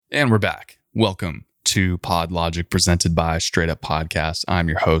And we're back. Welcome to Pod Logic presented by Straight Up Podcast. I'm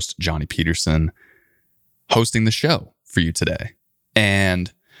your host, Johnny Peterson, hosting the show for you today.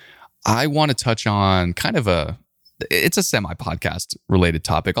 And I want to touch on it's a semi-podcast related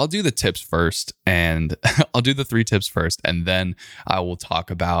topic. I'll do the tips first, and I'll do the 3 tips first, and then I will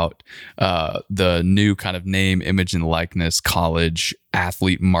talk about the new kind of name, image, and likeness college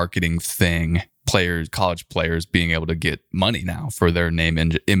athlete marketing thing. College players being able to get money now for their name,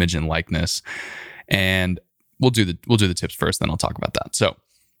 image, and likeness. And we'll do the tips first, then I'll talk about that. So,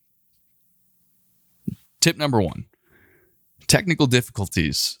 tip number 1. Technical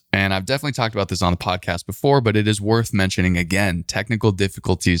difficulties. And I've definitely talked about this on the podcast before, but it is worth mentioning again. Technical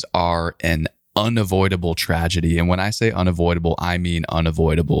difficulties are an unavoidable tragedy. And when I say unavoidable, I mean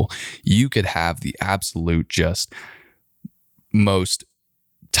unavoidable. You could have the absolute just most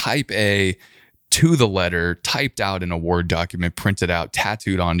type A to the letter, typed out in a Word document, printed out,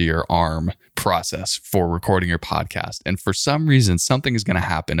 tattooed onto your arm process for recording your podcast. And for some reason, something is going to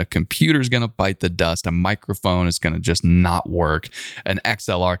happen. A computer is going to bite the dust. A microphone is going to just not work. An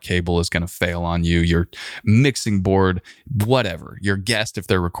XLR cable is going to fail on you. Your mixing board, whatever. Your guest, if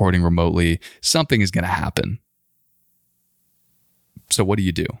they're recording remotely, something is going to happen. So what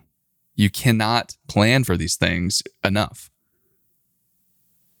do? You cannot plan for these things enough.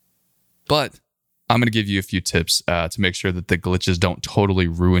 But I'm going to give you a few tips to make sure that the glitches don't totally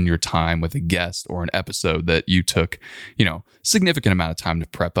ruin your time with a guest or an episode that you took, significant amount of time to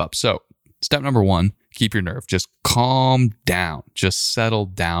prep up. So step number 1, keep your nerve. Just calm down. Just settle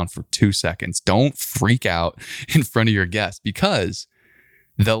down for 2 seconds. Don't freak out in front of your guest, because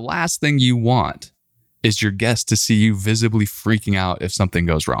the last thing you want is your guest to see you visibly freaking out if something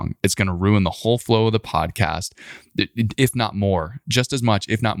goes wrong. It's going to ruin the whole flow of the podcast, if not more, just as much,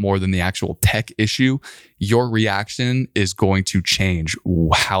 if not more than the actual tech issue. Your reaction is going to change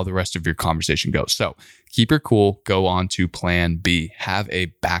how the rest of your conversation goes. So keep your cool, go on to plan B, have a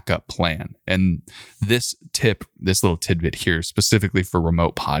backup plan. And this little tidbit here, specifically for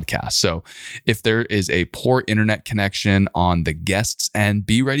remote podcasts. So if there is a poor internet connection on the guest's end,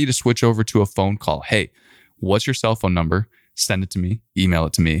 be ready to switch over to a phone call. Hey, what's your cell phone number? Send it to me, email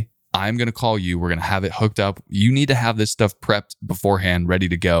it to me. I'm going to call you. We're going to have it hooked up. You need to have this stuff prepped beforehand, ready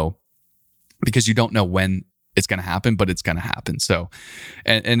to go, because you don't know when it's going to happen, but it's going to happen. So,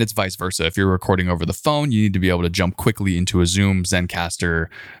 and it's vice versa. If you're recording over the phone, you need to be able to jump quickly into a Zoom, Zencastr,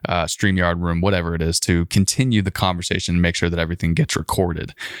 StreamYard room, whatever it is, to continue the conversation and make sure that everything gets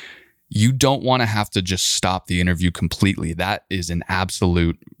recorded. You don't want to have to just stop the interview completely. That is an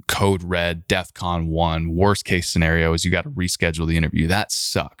absolute code red, DEFCON 1. Worst case scenario is you got to reschedule the interview. That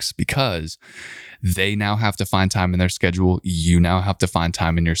sucks, because they now have to find time in their schedule. You now have to find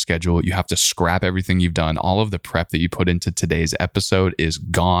time in your schedule. You have to scrap everything you've done. All of the prep that you put into today's episode is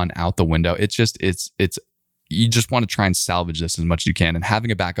gone out the window. You just want to try and salvage this as much as you can. And having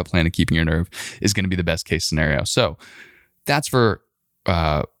a backup plan and keeping your nerve is going to be the best case scenario. So that's for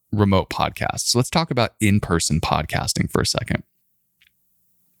remote podcasts. Let's talk about in-person podcasting for a second.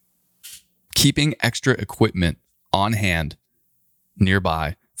 Keeping extra equipment on hand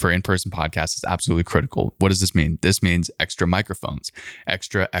nearby for in-person podcasts is absolutely critical. What does this mean? This means extra microphones,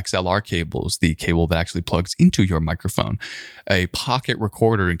 extra XLR cables, the cable that actually plugs into your microphone, a pocket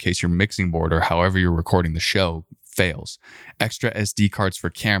recorder in case your mixing board or however you're recording the show fails, extra SD cards for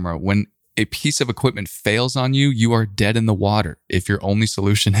camera. When a piece of equipment fails on you, you are dead in the water. If your only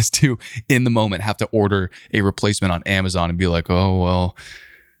solution is to, in the moment, have to order a replacement on Amazon and be like, oh, well,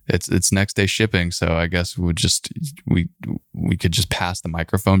 it's next day shipping, so I guess we could just pass the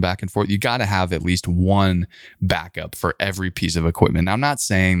microphone back and forth. You got to have at least one backup for every piece of equipment. Now, I'm not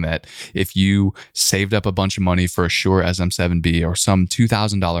saying that if you saved up a bunch of money for a Shure SM7B or some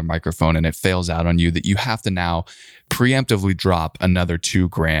 $2,000 microphone and it fails out on you, that you have to now preemptively drop another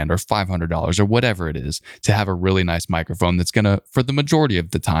 $2,000 or $500 or whatever it is to have a really nice microphone that's going to, for the majority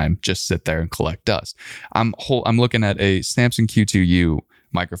of the time, just sit there and collect dust. I'm looking at a Samson Q2U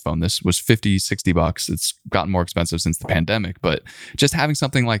microphone. This was $50-$60. It's gotten more expensive since the pandemic, but just having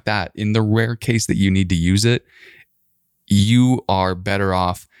something like that, in the rare case that you need to use it, you are better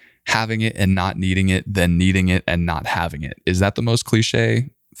off having it and not needing it than needing it and not having it. Is that the most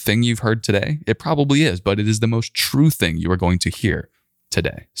cliche thing you've heard today? It probably is, but it is the most true thing you are going to hear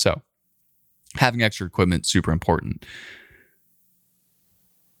today. So having extra equipment, super important.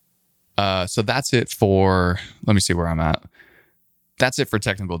 So that's it for, let me see where I'm at. That's it for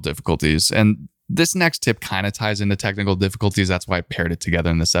technical difficulties. And this next tip kind of ties into technical difficulties. That's why I paired it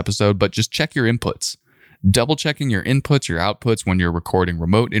together in this episode. But just check your inputs. double checking your inputs, your outputs when you're recording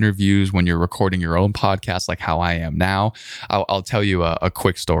remote interviews, when you're recording your own podcast, like how I am now. I'll tell you a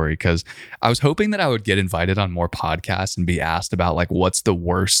quick story, because I was hoping that I would get invited on more podcasts and be asked about like, what's the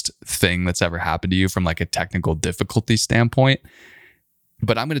worst thing that's ever happened to you from like a technical difficulty standpoint.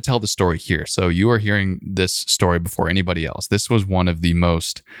 But I'm going to tell the story here. So you are hearing this story before anybody else. This was one of the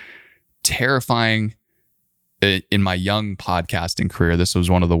most terrifying in my young podcasting career. This was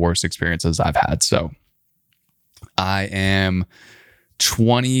one of the worst experiences I've had. So I am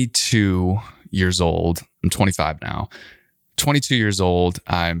 22 years old. I'm 25 now. 22 years old.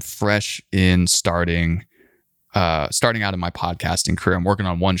 I'm fresh in starting out in my podcasting career. I'm working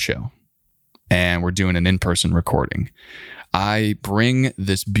on one show and we're doing an in-person recording. I bring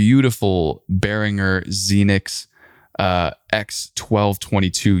this beautiful Behringer Xenix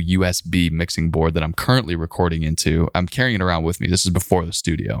X1222 USB mixing board that I'm currently recording into. I'm carrying it around with me. This is before the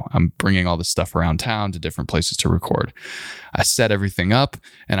studio. I'm bringing all this stuff around town to different places to record. I set everything up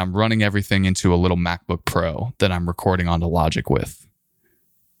and I'm running everything into a little MacBook Pro that I'm recording onto Logic with.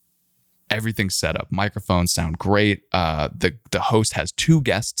 Everything's set up. Microphones sound great. The host has 2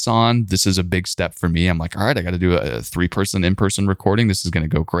 guests on. This is a big step for me. I'm like, all right, I got to do a 3-person in-person recording. This is going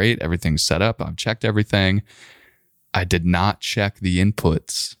to go great. Everything's set up. I've checked everything. I did not check the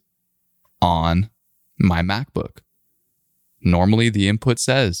inputs on my MacBook. Normally, the input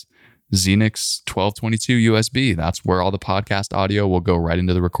says Xenix 1222 USB. That's where all the podcast audio will go right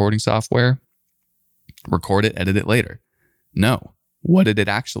into the recording software. Record it, edit it later. No. What did it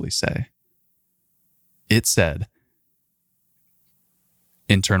actually say? It said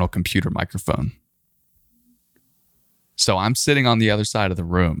internal computer microphone. So I'm sitting on the other side of the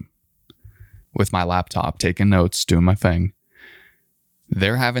room with my laptop, taking notes, doing my thing.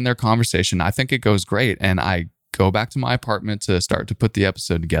 They're having their conversation. I think it goes great. And I go back to my apartment to start to put the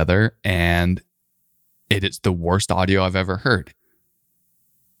episode together. And it is the worst audio I've ever heard.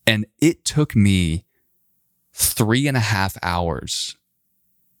 And it took me 3.5 hours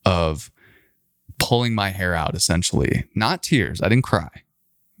of pulling my hair out, essentially. Not tears. I didn't cry.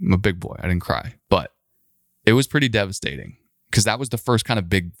 I'm a big boy. I didn't cry. But it was pretty devastating, because that was the first kind of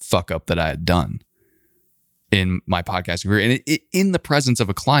big fuck up that I had done in my podcasting career. And it in the presence of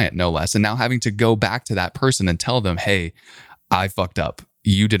a client, no less. And now having to go back to that person and tell them, hey, I fucked up.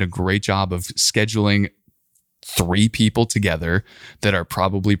 You did a great job of scheduling 3 people together that are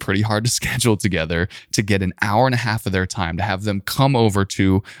probably pretty hard to schedule together to get an hour and a half of their time, to have them come over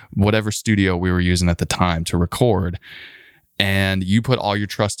to whatever studio we were using at the time to record. And you put all your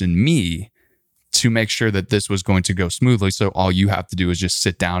trust in me to make sure that this was going to go smoothly. So all you have to do is just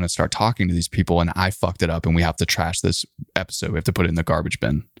sit down and start talking to these people. And I fucked it up and we have to trash this episode. We have to put it in the garbage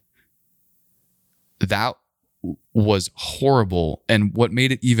bin. That was horrible. And what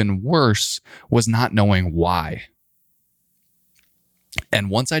made it even worse was not knowing why. And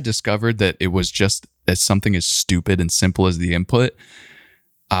once I discovered that it was just as something as stupid and simple as the input,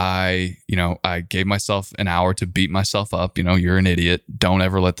 I gave myself an hour to beat myself up. You're an idiot. Don't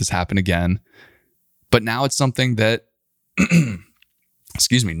ever let this happen again. But now it's something that,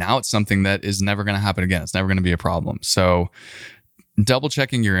 now it's something that is never going to happen again. It's never going to be a problem. So double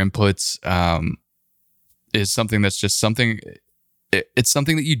checking your inputs, is something that's just something, it's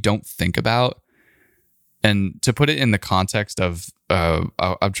something that you don't think about. And to put it in the context of,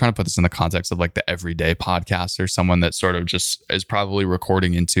 I'm trying to put this in the context of like the everyday podcaster, someone that sort of just is probably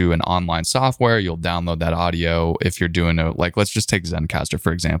recording into an online software. You'll download that audio. If you're doing let's just take Zencastr,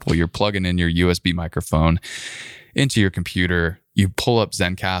 for example. You're plugging in your USB microphone into your computer. You pull up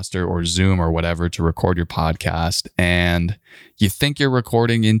Zencastr or Zoom or whatever to record your podcast. And you think you're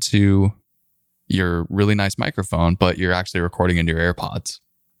recording into your really nice microphone, but you're actually recording into your AirPods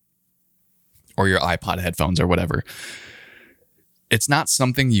or your iPod headphones or whatever. It's not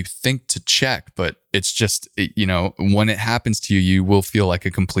something you think to check, but it's just, when it happens to you, you will feel like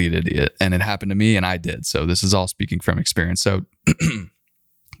a complete idiot. And it happened to me and I did. So this is all speaking from experience. So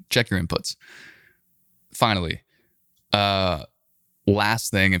check your inputs. Finally, last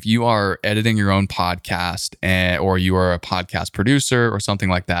thing, if you are editing your own podcast or you are a podcast producer or something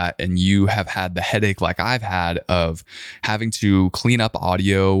like that, and you have had the headache like I've had of having to clean up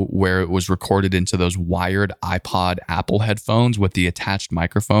audio where it was recorded into those wired iPod Apple headphones with the attached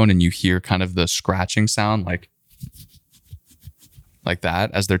microphone, and you hear kind of the scratching sound like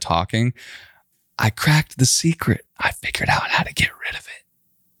that as they're talking, I cracked the secret. I figured out how to get rid of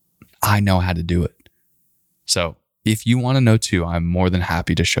it. I know how to do it. So if you want to know too, I'm more than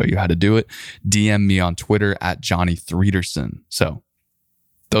happy to show you how to do it. DM me on Twitter at Johnny Threederson. So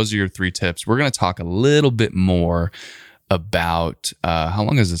those are your 3 tips. We're going to talk a little bit more about how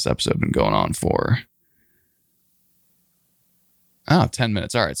long has this episode been going on for? Oh, 10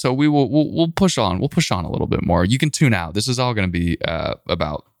 minutes. All right. So we'll push on. We'll push on a little bit more. You can tune out. This is all going to be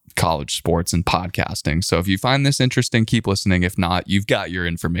about college sports and podcasting. So if you find this interesting, keep listening. If not, you've got your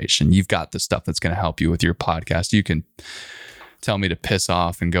information. You've got the stuff that's going to help you with your podcast. You can tell me to piss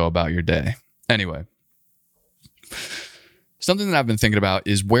off and go about your day. Anyway, something that I've been thinking about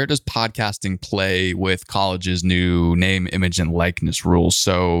is, where does podcasting play with college's new name, image, and likeness rules?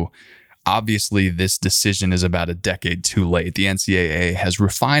 So obviously, this decision is about a decade too late. The NCAA has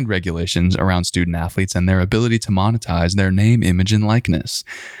refined regulations around student athletes and their ability to monetize their name, image, and likeness.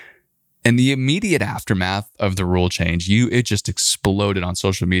 In the immediate aftermath of the rule change, it just exploded on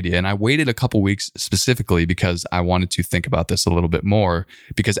social media. And I waited a couple weeks specifically because I wanted to think about this a little bit more,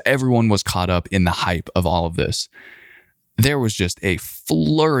 because everyone was caught up in the hype of all of this. There was just a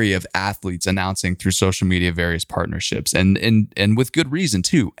flurry of athletes announcing through social media various partnerships, and with good reason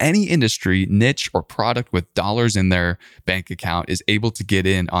too. Any industry, niche, or product with dollars in their bank account is able to get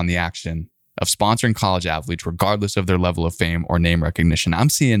in on the action of sponsoring college athletes, regardless of their level of fame or name recognition. I'm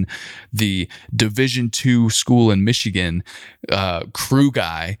seeing the Division II school in Michigan crew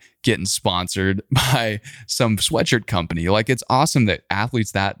guy getting sponsored by some sweatshirt company. Like, it's awesome that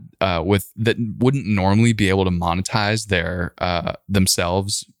athletes that wouldn't normally be able to monetize their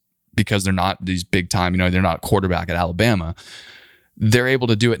themselves because they're not these big time, they're not a quarterback at Alabama. They're able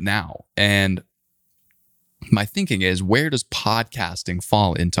to do it now. And my thinking is, where does podcasting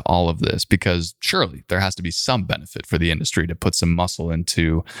fall into all of this? Because surely there has to be some benefit for the industry to put some muscle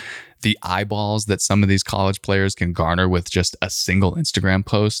into the eyeballs that some of these college players can garner with just a single Instagram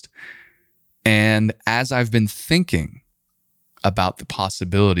post. And as I've been thinking about the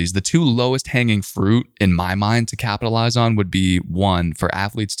possibilities, the two lowest hanging fruit in my mind to capitalize on would be, one, for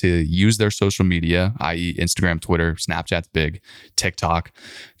athletes to use their social media, i.e. Instagram, Twitter, Snapchat's big, TikTok,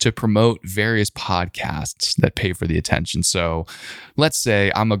 to promote various podcasts that pay for the attention. So let's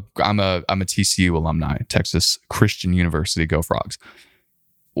say I'm a TCU alumni, Texas Christian University, go Frogs.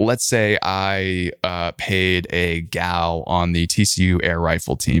 Let's say I paid a gal on the TCU air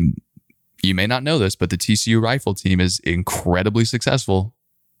rifle team. You may not know this, but the TCU rifle team is incredibly successful.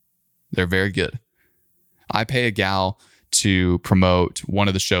 They're very good. I pay a gal to promote one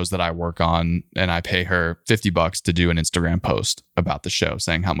of the shows that I work on, and I pay her $50 to do an Instagram post about the show,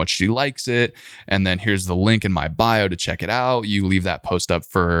 saying how much she likes it. And then here's the link in my bio to check it out. You leave that post up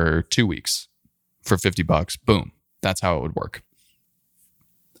for 2 weeks for $50. Boom. That's how it would work.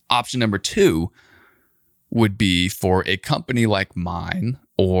 Option number 2 would be for a company like mine,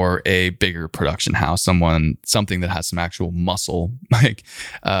 or a bigger production house, something that has some actual muscle. Like,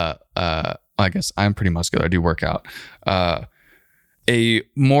 I guess I'm pretty muscular. I do work out. A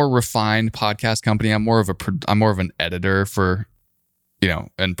more refined podcast company. I'm more of an editor for,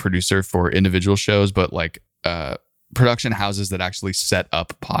 and producer for individual shows, but like production houses that actually set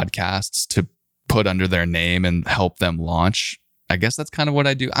up podcasts to put under their name and help them launch. I guess that's kind of what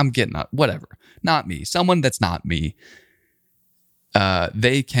I do. I'm getting at whatever. Not me. Someone that's not me.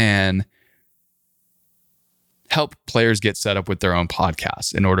 They can help players get set up with their own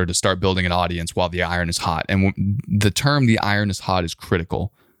podcasts in order to start building an audience while the iron is hot. And the term "the iron is hot" is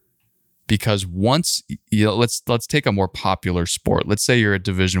critical, because once let's take a more popular sport. Let's say you're a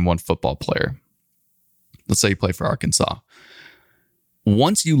Division I football player. Let's say you play for Arkansas.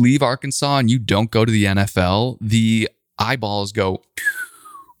 Once you leave Arkansas and you don't go to the NFL, the eyeballs go.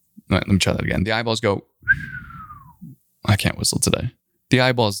 Let me try that again. The eyeballs go. I can't whistle today. The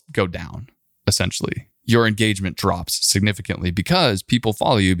eyeballs go down, essentially. Your engagement drops significantly because people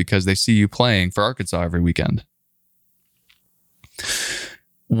follow you because they see you playing for Arkansas every weekend.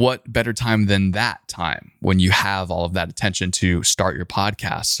 What better time than that time when you have all of that attention to start your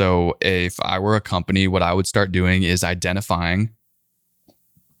podcast? So if I were a company, what I would start doing is identifying,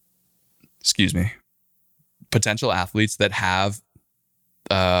 potential athletes that have,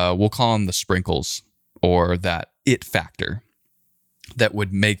 we'll call them the sprinkles, or that it factor that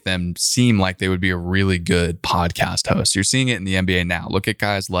would make them seem like they would be a really good podcast host. You're seeing it in the NBA now. Look at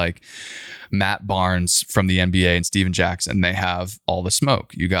guys like Matt Barnes from the NBA and Steven Jackson. They have all the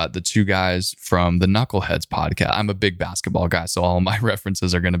smoke. You got the two guys from the Knuckleheads podcast. I'm a big basketball guy, so all of my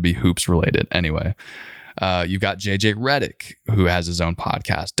references are going to be hoops related. Anyway, you've got JJ Redick, who has his own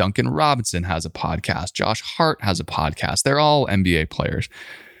podcast. Duncan Robinson has a podcast. Josh Hart has a podcast. They're all NBA players.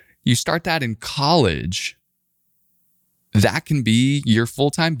 You start that in college, that can be your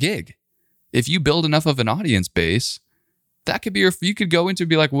full-time gig. If you build enough of an audience base, that could be you could go into and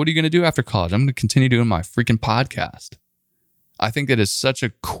be like, what are you going to do after college? I'm going to continue doing my freaking podcast. I think that is such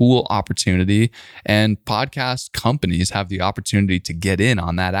a cool opportunity, and podcast companies have the opportunity to get in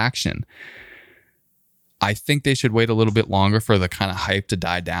on that action. I think they should wait a little bit longer for the kind of hype to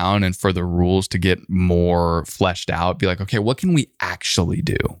die down and for the rules to get more fleshed out. Be like, okay, what can we actually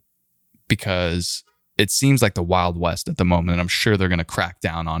do? Because it seems like the Wild West at the moment, and I'm sure they're going to crack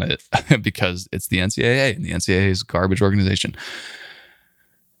down on it because it's the NCAA, and the NCAA is a garbage organization.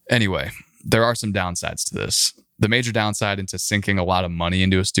 Anyway, there are some downsides to this. The major downside into sinking a lot of money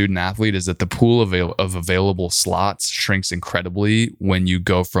into a student athlete is that the pool of available slots shrinks incredibly when you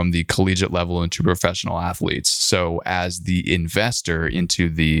go from the collegiate level into professional athletes. So as the investor into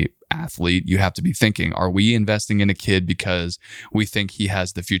the athlete, you have to be thinking, are we investing in a kid because we think he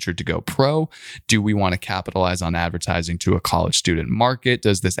has the future to go pro? Do we want to capitalize on advertising to a college student market?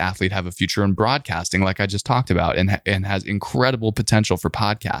 Does this athlete have a future in broadcasting, like I just talked about, and has incredible potential for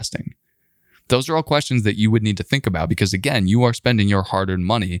podcasting? Those are all questions that you would need to think about because, again, you are spending your hard-earned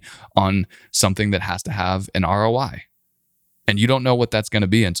money on something that has to have an ROI. And you don't know what that's going to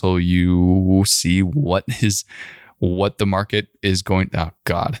be until you see what the market is going. Oh,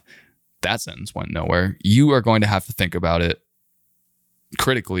 God, that sentence went nowhere. You are going to have to think about it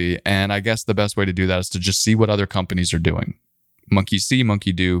critically. And I guess the best way to do that is to just see what other companies are doing. Monkey see,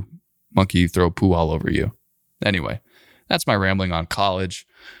 monkey do, monkey throw poo all over you. Anyway, that's my rambling on college,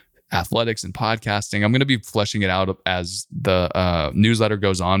 athletics, and podcasting. I'm going to be fleshing it out as the newsletter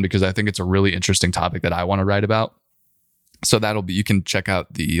goes on because I think it's a really interesting topic that I want to write about. So you can check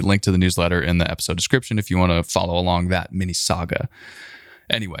out the link to the newsletter in the episode description if you want to follow along that mini saga.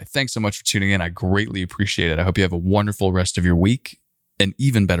 Anyway, thanks so much for tuning in. I greatly appreciate it. I hope you have a wonderful rest of your week, an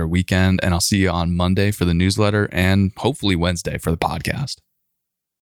even better weekend, and I'll see you on Monday for the newsletter and hopefully Wednesday for the podcast.